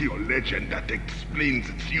clue or key or legend that explains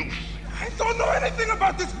its use. I don't know anything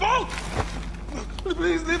about this vault!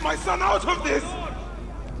 Please leave my son out of this!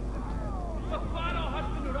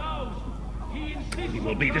 He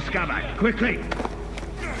will be discovered. Quickly!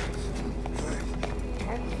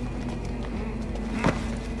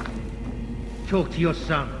 Talk to your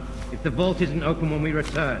son. If the vault isn't open when we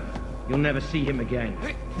return, you'll never see him again.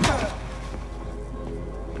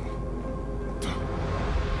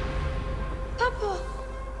 Papa!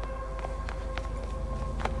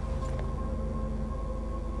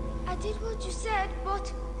 I did what you said, but...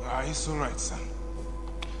 It's alright, son.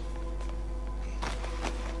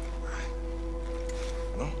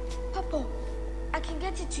 No? Papa, I can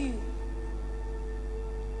get it to you.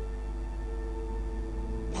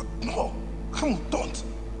 But no! Come on, don't!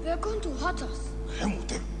 They're going to hurt us.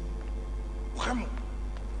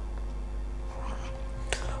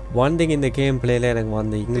 One thing in the gameplay எனக்கு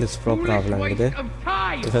வந்து English ப்ராப்பரா விளங்குது.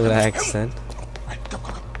 இவங்க accent.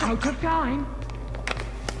 Out of time?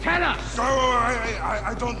 Tell us!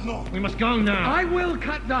 I don't know. We must go now. I will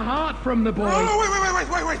cut the heart from the boy. No,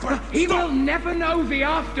 wait. He will never know the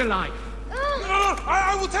afterlife. No,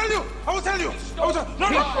 I will tell you. I will tell you.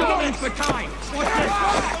 He's stalling for time. What's this?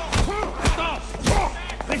 Stop!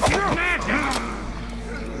 This is mad!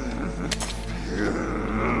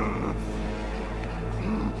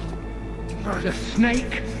 The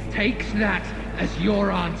snake takes that as your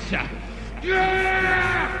answer.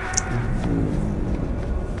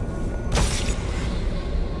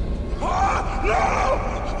 No!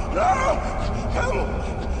 Help!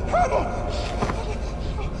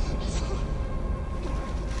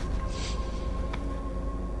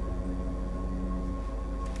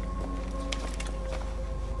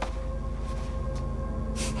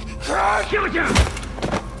 Shoot him!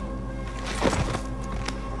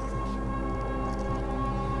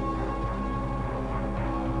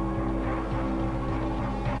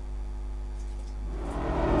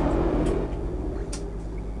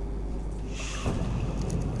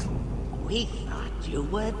 We thought you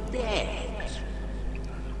were dead.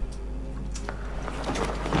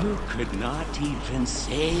 You could not even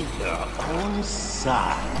save your own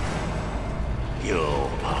son. You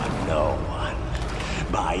are no one.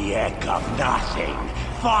 Bayek of nothing,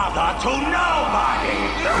 father to nobody!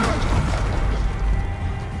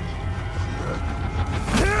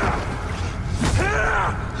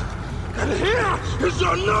 And here is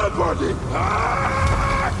your nobody!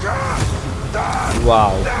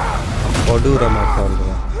 Wow. கொடூர மக்கள்.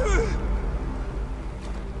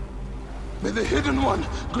 May the Hidden One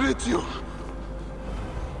greet you.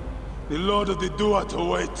 The Lord of the Duat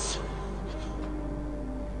awaits.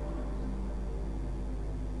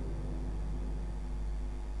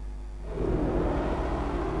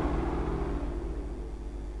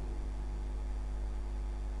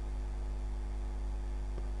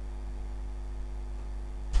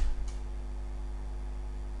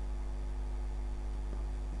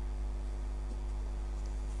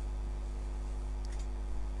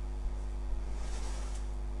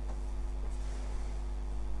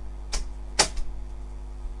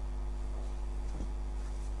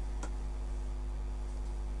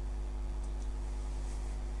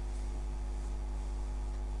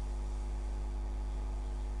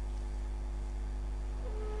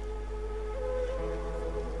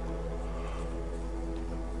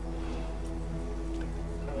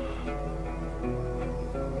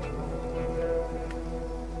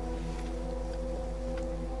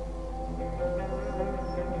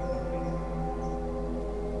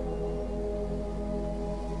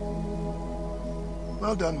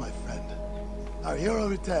 Well done, my friend. Our hero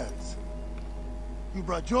returns. You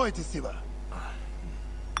brought joy to Siva.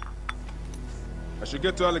 I should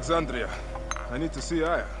get to Alexandria. I need to see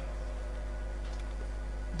Aya.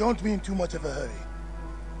 Don't be in too much of a hurry.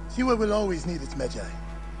 Siva will always need its Magi.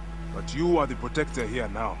 But you are the protector here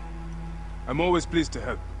now. I'm always pleased to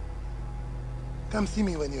help. Come see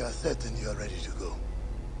me when you are certain you are ready to go.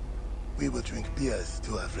 We will drink beers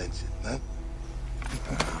to our friendship, huh?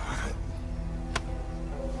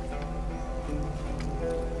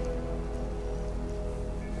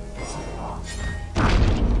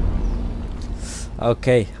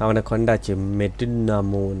 Okay, அவனை கொண்டாச்சு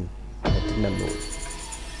மெட்டினமூன்.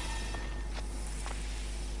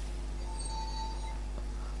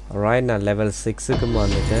 Alright, நான் level 6க்கு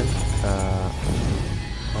வந்துட்டேன்.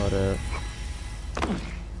 ஒரு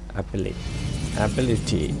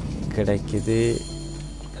ability கிடைக்குது.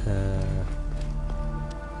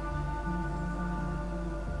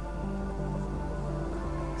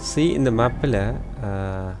 See, இந்த மேப்பில்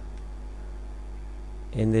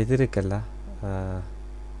இந்த இது இருக்குல்ல,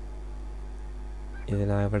 இது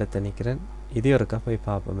நான் எവിടെ நினைக்கிறேன். இது ஒருக்கா போய்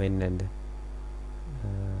பார்ப்போம் என்னண்டு.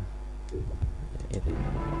 இது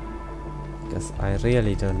because I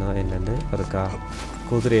really don't know என்னண்டு. ஒருக்கா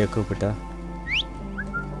குதிரையை கூப்பிட்டா.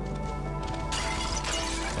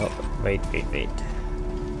 Oh, wait.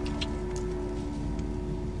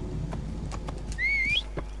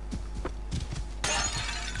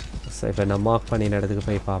 So இப்போ நான் மார்க் பண்ணின இடத்துக்கு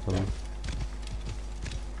போய் பார்ப்போம்.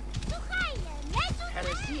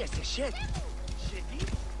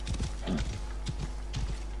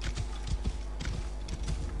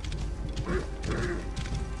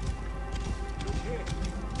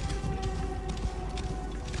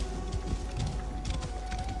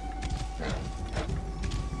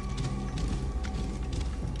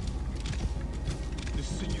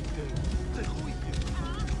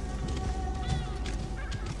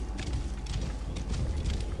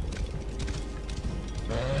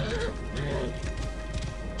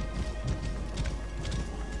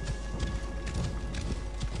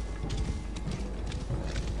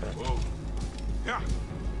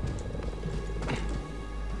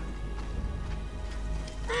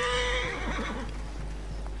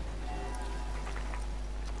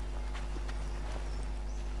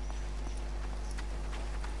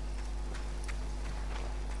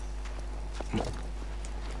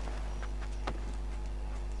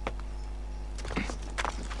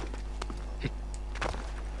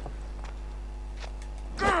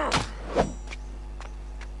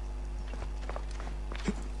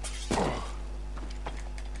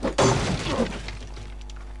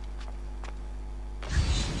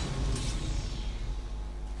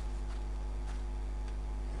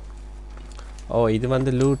 ஓ, இது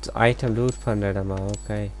வந்து ஐட்டம் லூட் பண்ணுற இடமா?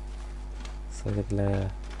 ஓகே. ஸோ இதுக்குள்ள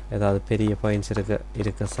ஏதாவது பெரிய பாயிண்ட்ஸ்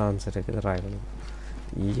இருக்க சான்ஸ் இருக்குது. ராய்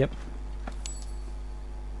yep.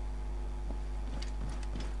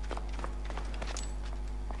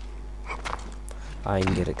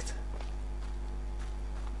 இங்கே இருக்குது.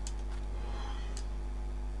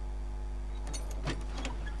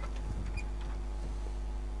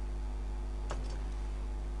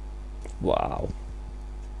 Wow.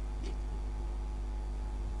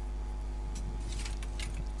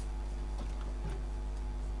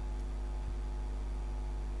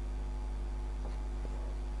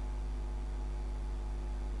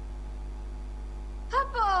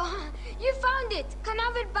 You found it! Can I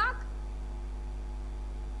have it back?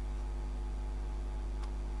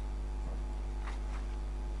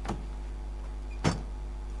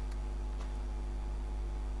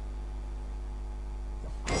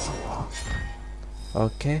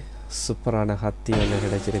 Okay, சூப்பரான ஹத்தி ஒன்று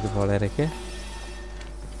கிடைச்சிருக்கு போல இருக்கு.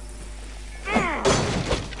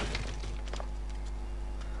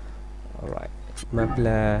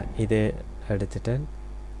 மேப்பில் இது எடுத்துட்டேன்.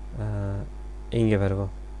 இங்கே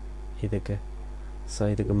வருவோம் இதுக்கு. ஸோ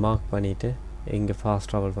இதுக்கு மார்க் பண்ணிவிட்டு இங்கே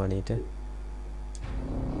ஃபாஸ்ட் ட்ராவல் பண்ணிவிட்டு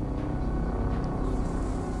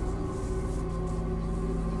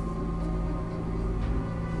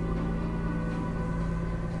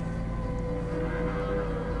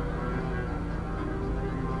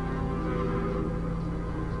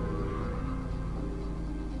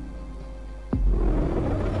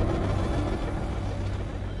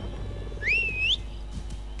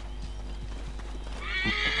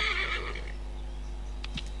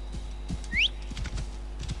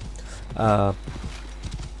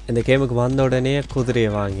இந்த கேமுக்கு வந்த உடனே குதிரையை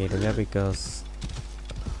வாங்கிடுங்க. பிகாஸ்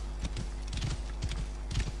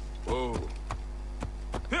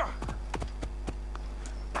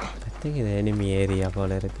ஐ திங்க் இது எனிமி ஏரியா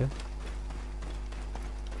போல இருக்கு.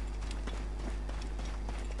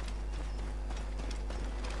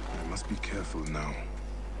 careful now.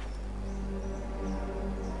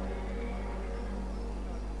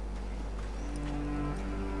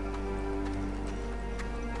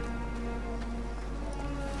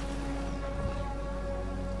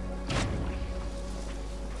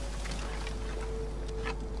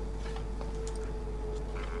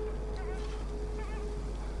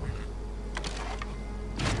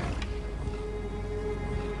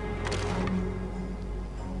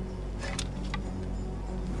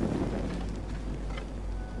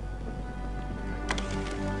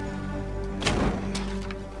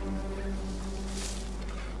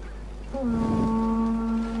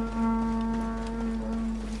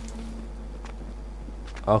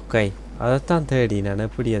 ஓகே அதைத்தான் தேடி நான்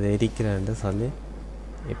எப்படி அதை எரிக்கிறேன்னு சொல்லி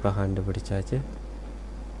இப்போ கண்டுபிடிச்சாச்சு.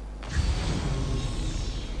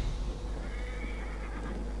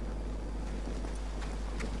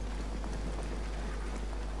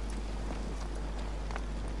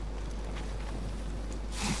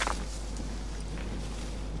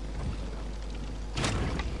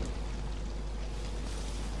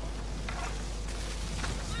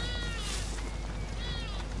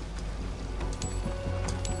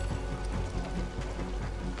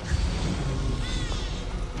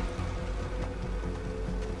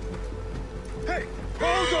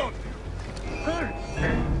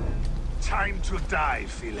 Time to die,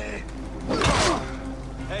 filet.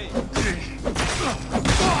 Hey.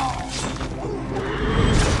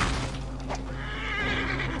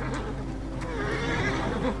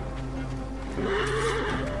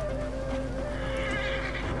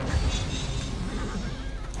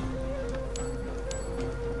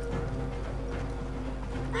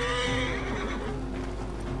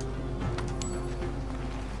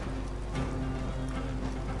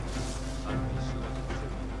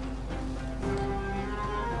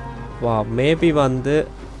 வா மேபி வந்து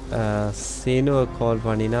சீனுவை கால்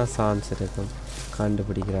பண்ணினா சான்ஸ் இருக்கும்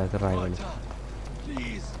கண்டுபிடிக்கிறாங்க ட்ரை பண்ணி.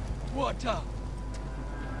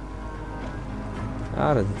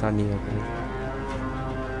 யார் அது தண்ணி வைக்கிறது?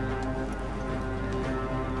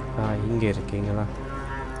 இங்கே இருக்கீங்களா?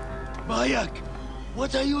 Bayak,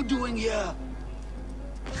 what are you doing here?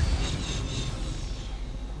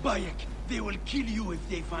 Bayak, they will kill you if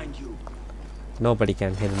they find you. Nobody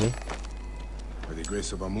can hear me. By the grace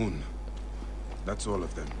of Amun, that's all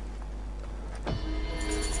of them.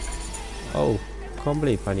 Oh,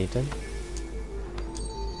 complete பண்ணிட்டேன்.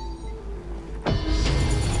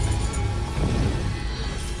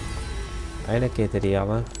 எனக்கே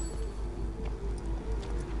தெரியாம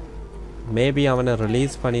மேபி அவனை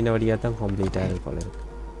release பண்ணினபடியாக தான் கம்ப்ளீட்டாக இருக்கு போல இருக்கு.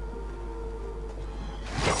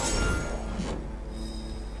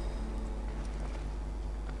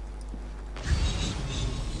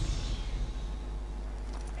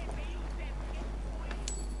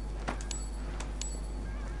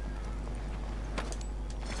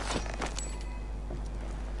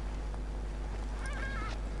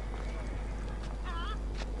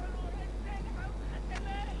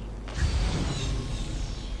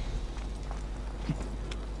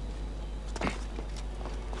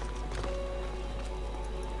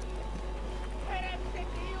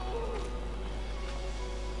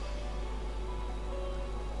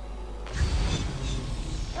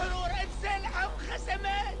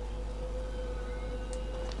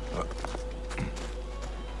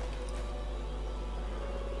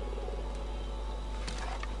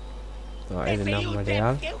 இது நம்முடைய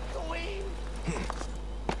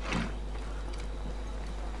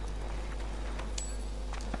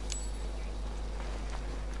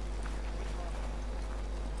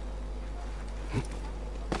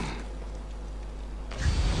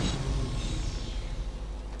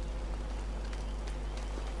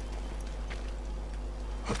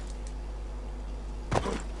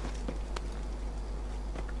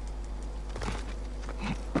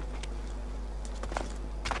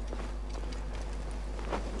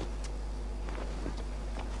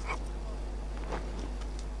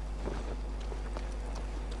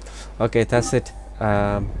Okay, that's it.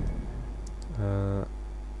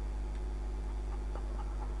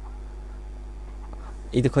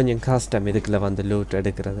 இது கொஞ்சம் கஷ்டம் இதுக்குள்ள வந்து லூட்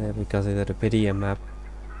எடுக்கிறது பிகாஸ் இது ஒரு பெரிய மேப்.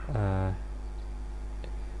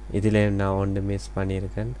 இதில் நான் ஒன்று மிஸ்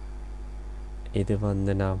பண்ணியிருக்கேன். இது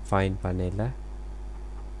வந்து நான் ஃபைன் பண்ணல.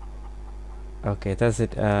 Okay that's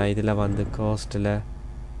it. இதில் வந்து கோஸ்ட்டில்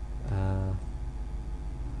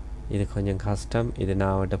இது கொஞ்சம் கஷ்டம். இது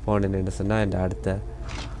நான் அவன்கிட்ட போனேன்னு சொன்னால் இந்த அடுத்த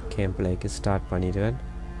கேம் பிளேக்கு ஸ்டார்ட் பண்ணிடுவேன்.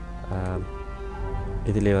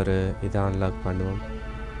 இதில் ஒரு இதை அன்லாக் பண்ணுவோம்.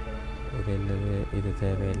 இது என்னது? இது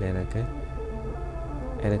தேவையில்லை எனக்கு.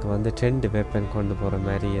 எனக்கு வந்து 2 வெப்பன் கொண்டு போகிற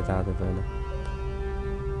மாதிரி ஏதாவது வேணும்.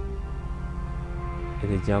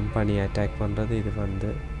 இது ஜம்ப் பண்ணி அட்டாக் பண்ணுறது, இது வந்து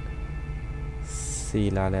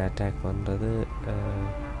சீலால் அட்டாக் பண்ணுறது.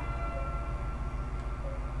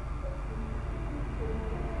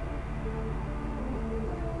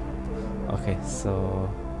 ஓகே, ஸோ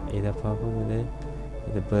இதை பார்ப்போம்.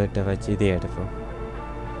 இது பேர்ட்டை வச்சு இதே எடுப்போம்.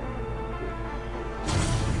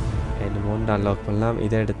 ரெண்டு 3 அன்லாக் பண்ணலாம்.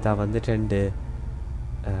 இதை எடுத்தால் வந்து 2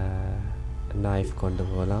 நைஃப் கொண்டு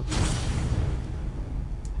போகலாம்.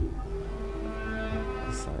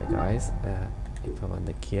 சாரி காய்ஸ், இப்போ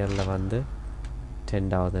வந்து கியரில் வந்து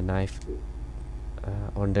 10வது நைஃப்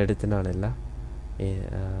ஒன்று எடுத்துனாலும் இல்லை.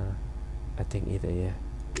 ஐ திங்க் இது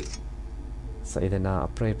ஸோ இதை நான்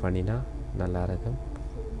அப்ளை பண்ணினா நல்லாயிருக்கும்.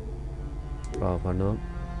 ப்ரோ பண்ணுவோம்.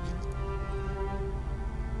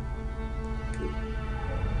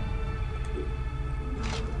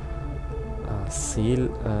 சீல்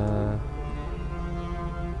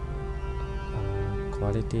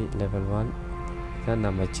குவாலிட்டி லெவல் 1 தான்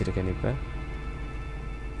நான் வச்சுருக்கேன். இப்போ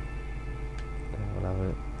அவ்வளவு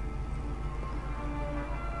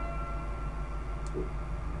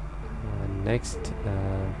next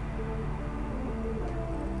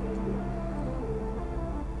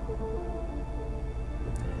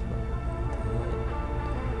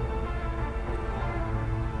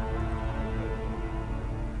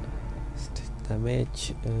damage.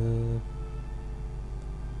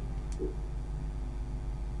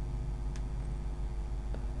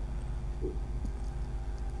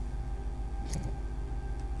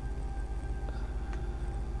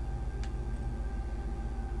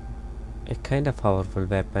 A kind of powerful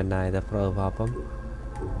weapon. Either probably.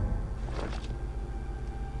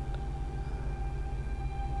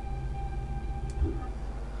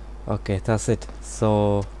 Okay, that's it. So,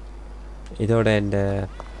 இதோட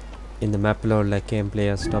இந்த மேப்பில் உள்ள கேம்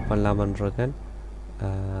பிளேயை ஸ்டாப் பண்ணலாமன்றிருக்கேன்.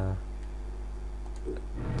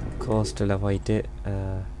 கோஸ்ட்டில் போயிட்டு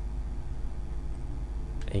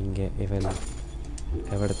இங்கே இவன்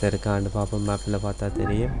எவ்வளோத்த இருக்கான்னு பார்ப்போம். மேப்பில் பார்த்தா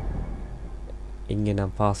தெரியும். இங்கே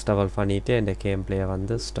நான் ஃபாஸ்ட் ட்ராவல் பண்ணிவிட்டு இந்த கேம் பிளேயை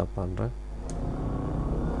வந்து ஸ்டாப் பண்ணுறேன்.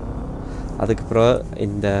 அதுக்கப்புறம்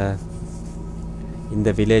இந்த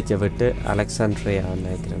வில்லேஜை விட்டு அலெக்சாண்ட்ரியான்னு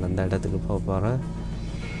நினைக்கிறேன், அந்த இடத்துக்கு போக போகிறேன்.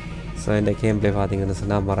 ஸோ இந்த கேம் பிளே பார்த்தீங்கன்னு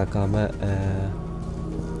சொன்னால் மறக்காமல்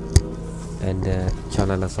இந்த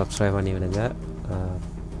சேனலை சப்ஸ்கிரைப் பண்ணி விடுங்க.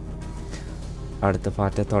 அடுத்த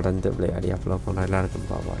பாட்டை தொடர்ந்து விளையாடி அப்லோட் பண்ணுறேன். எல்லாருக்கும்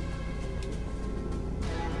பாய்.